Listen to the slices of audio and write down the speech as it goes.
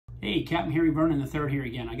Hey, Captain Harry Vernon III here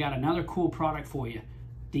again. I got another cool product for you.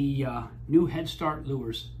 The new Head Start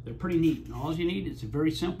lures. They're pretty neat. And all you need is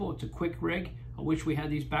very simple. It's a quick rig. I wish we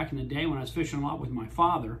had these back in the day when I was fishing a lot with my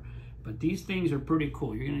father. But these things are pretty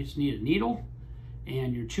cool. You're going to just need a needle,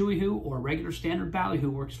 and your chewy-hoo or regular standard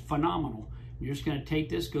ballyhoo works phenomenal. You're just going to take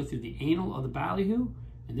this, go through the anal of the ballyhoo,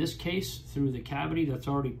 in this case through the cavity that's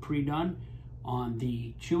already pre-done on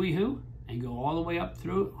the chewy-hoo, and go all the way up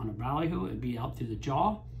through. On a ballyhoo, it'd be out through the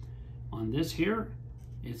jaw. On this here,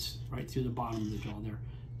 it's right through the bottom of the jaw there.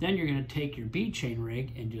 Then you're going to take your bead chain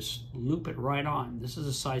rig and just loop it right on. This is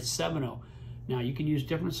a size 7/0. Now you can use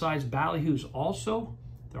different size ballyhoos also.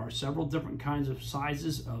 There are several different kinds of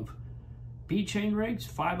sizes of bead chain rigs,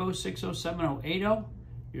 5/0, 6/0, 7/0, 8/0.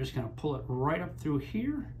 You're just going to pull it right up through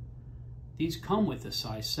here. These come with the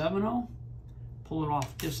size 7/0. Pull it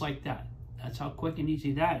off just like that. That's how quick and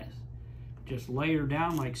easy that is. Just layer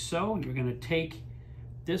down like so. You're going to take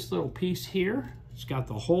this little piece here. It's got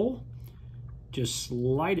the hole. Just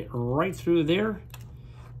slide it right through there.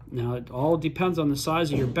 Now it all depends on the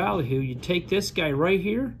size of your ballyhoo. You take this guy right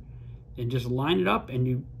here and just line it up, and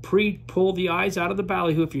you pre-pull the eyes out of the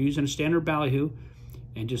ballyhoo if you're using a standard ballyhoo,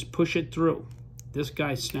 and just push it through. This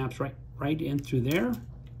guy snaps right in through there,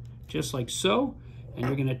 just like so. And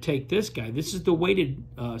you're going to take this guy. This is the weighted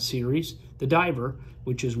series, the diver,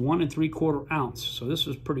 which is 1 3/4 ounce. So this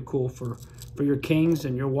is pretty cool for your kings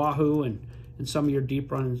and your wahoo and some of your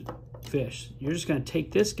deep running fish. You're just going to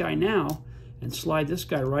take this guy now and slide this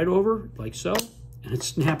guy right over like so, and it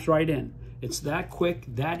snaps right in. It's that quick,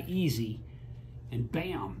 that easy, and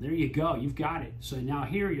bam, there you go. You've got it. So now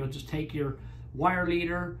here you'll just take your wire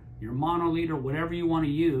leader, your mono leader, whatever you want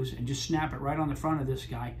to use, and just snap it right on the front of this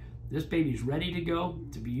guy. This baby's ready to go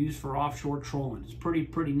to be used for offshore trolling. It's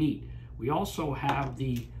pretty neat. We also have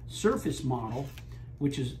the surface model,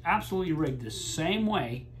 which is absolutely rigged the same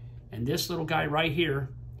way, and this little guy right here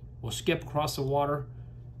will skip across the water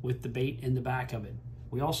with the bait in the back of it.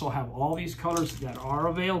 We also have all these colors that are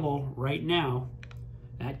available right now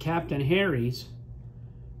at Captain Harry's.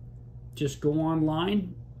 Just go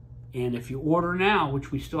online, and if you order now,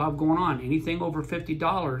 which we still have going on, anything over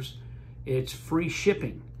 $50, it's free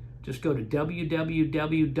shipping. Just go to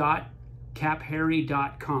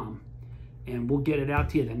www.capharry.com and we'll get it out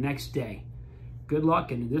to you the next day. Good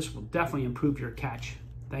luck, and this will definitely improve your catch.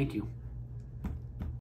 Thank you.